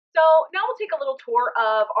So now we'll take a little tour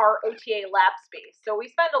of our OTA lab space. So we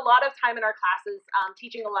spend a lot of time in our classes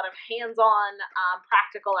teaching a lot of hands-on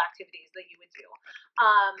practical activities that you would do.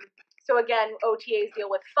 So again, OTAs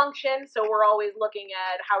deal with function, so we're always looking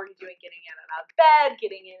at how are you doing getting in and out of bed,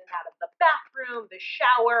 getting in and out of the bathroom, the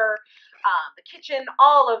shower, the kitchen,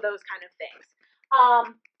 all of those kind of things.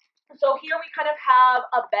 So here we kind of have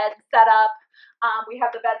a bed set up. We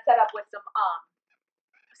have the bed set up with some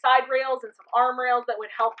side rails and some arm rails that would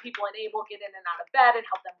help people and able get in and out of bed and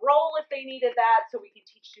help them roll if they needed that, so we can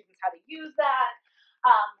teach students how to use that.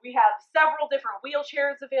 We have several different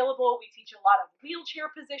wheelchairs available. We teach a lot of wheelchair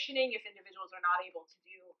positioning if individuals are not able to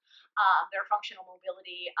do their functional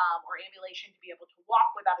mobility or ambulation to be able to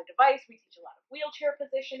walk without a device. We teach a lot of wheelchair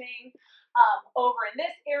positioning. Over in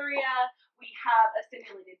this area, we have a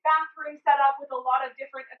simulated bathroom set up with a lot of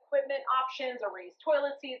different equipment options, a raised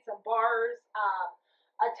toilet seat, some bars,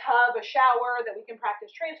 a tub, a shower that we can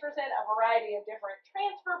practice transfers in, a variety of different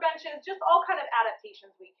transfer benches, just all kind of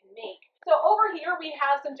adaptations we can make. So over here we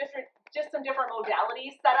have some different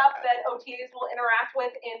modalities set up that OTAs will interact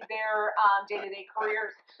with in their day-to-day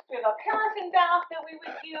careers. So we have a paraffin bath that we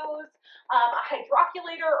would use, a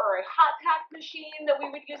hydroculator or a hot pack machine that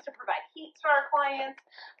we would use to provide heat to our clients,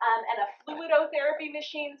 and a fluidotherapy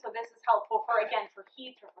machine. So this is helpful for, again, for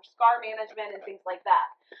heat or for scar management and things like that.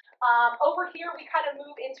 Over here, we kind of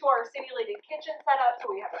move into our simulated kitchen setup.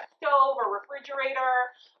 So we have a stove, a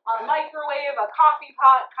refrigerator, a microwave, a coffee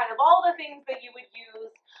pot, kind of all the things that you would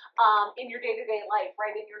use in your day-to-day life,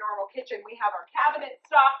 right? In your normal kitchen, we have our cabinet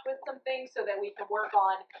stocked with some things so that we can work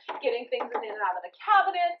on getting things in and out of the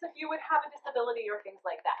cabinets if you would have a disability or things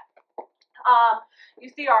like that.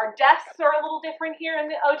 You see our desks are a little different here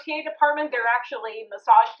in the OTA department. They're actually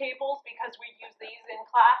massage tables because we use these in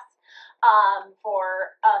class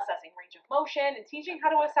for assessing range of motion and teaching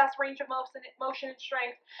how to assess range of motion and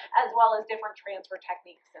strength, as well as different transfer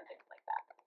techniques and things like that.